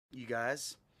You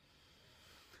guys,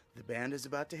 the band is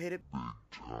about to hit it.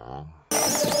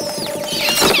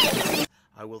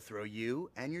 I will throw you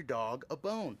and your dog a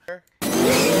bone.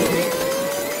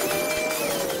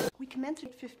 We commence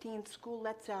at 15. School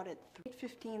lets out at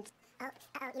 3:15. Oh,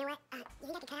 you know what? You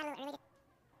can get the car a little early.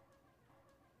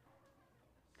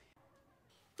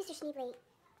 Mr. Schneebly,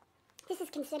 this is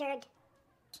considered...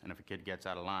 And if a kid gets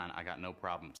out of line, I got no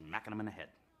problem smacking him in the head.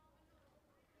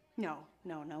 No,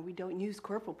 we don't use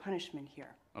corporal punishment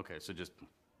here. Okay, so just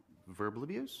verbal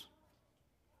abuse?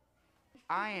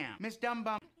 I am Miss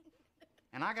Dumbum,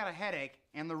 and I got a headache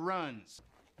and the runs.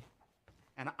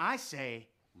 And I say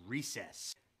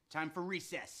recess. Time for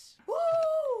recess.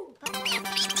 Woo!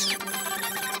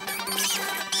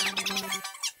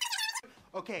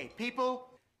 Okay, people,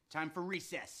 time for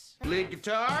recess. Lead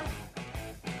guitar.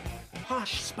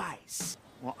 Posh Spice.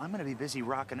 Well, I'm gonna be busy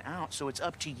rocking out, so it's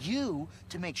up to you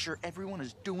to make sure everyone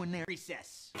is doing their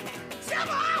recess. Step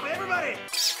up, everybody!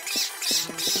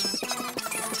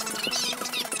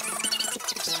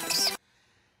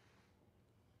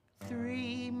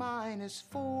 3 minus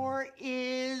 4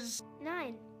 is...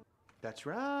 9. That's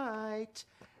right.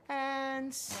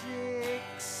 And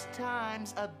 6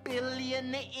 times a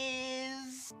billion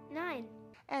is... 9.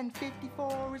 And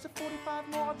 54 is a 45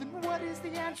 more than what is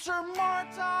the answer,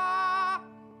 Marta?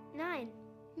 9.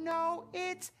 No,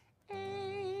 it's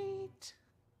 8.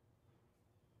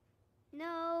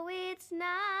 No, it's 9.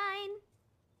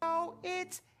 No,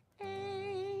 it's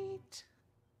 8.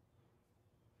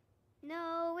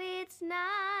 No, it's 9.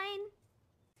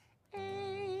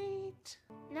 8.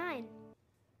 9.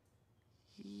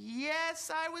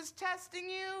 Yes, I was testing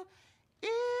you.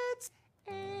 It's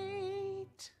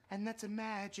 8. And that's a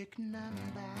magic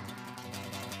number.